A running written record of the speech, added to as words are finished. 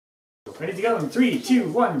Ready to go in 3,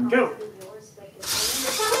 2, 1, go!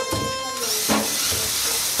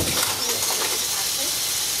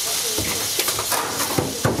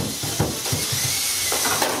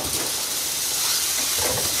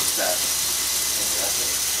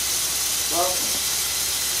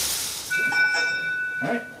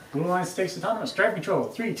 Alright, Blue Alliance takes autonomous. Drive control.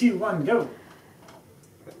 3, 2, 1, go!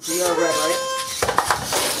 We are red, right?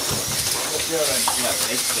 Yeah,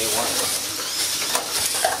 they won.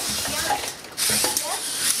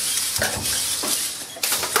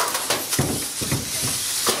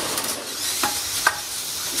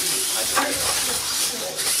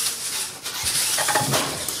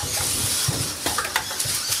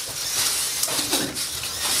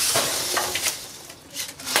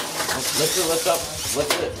 Lift up.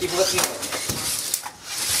 Lift it. Keep lifting it.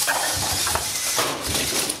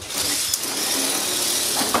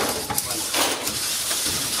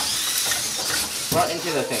 Run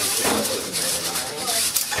into the thing.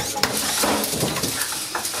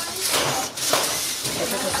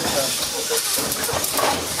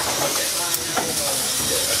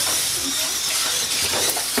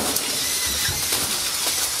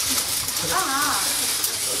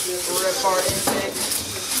 Rip our intake.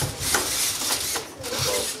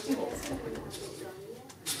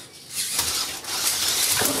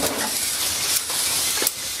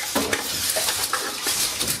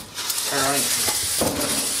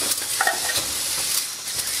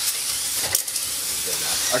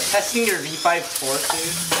 Are testing your V5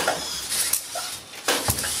 forces?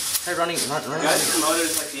 Try running. Guys, your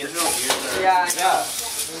motors, like the internal gears are... Yeah, yeah.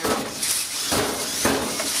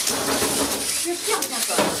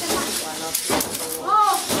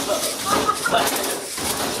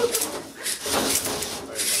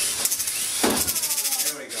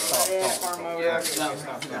 There we go. Yeah,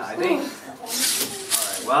 I think...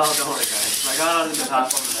 Alright, well, don't worry guys. I got onto the top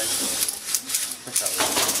one the next one.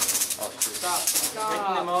 Stop.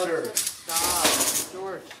 Breaking the motor. Stop.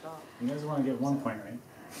 George, stop. You guys want to get 1 point, right?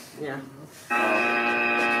 Yeah. I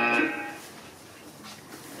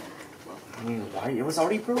mean, why? It was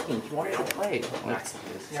already broken. You wanted to play. Like,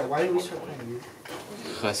 Yeah, why did we start playing?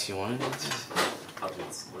 because you wanted it.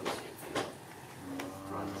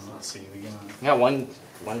 Let's see, we got... You got one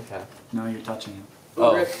cap. No, you're touching it.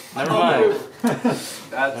 Oh, never mind.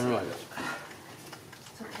 That's Never mind.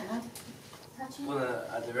 So can I touch it? Well,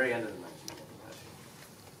 at the very end of the match.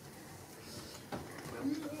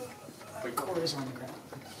 The core is on the ground.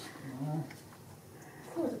 No.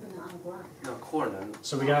 Cool, it's been on the ground. No, corner.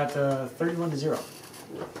 So we got 31 to 0.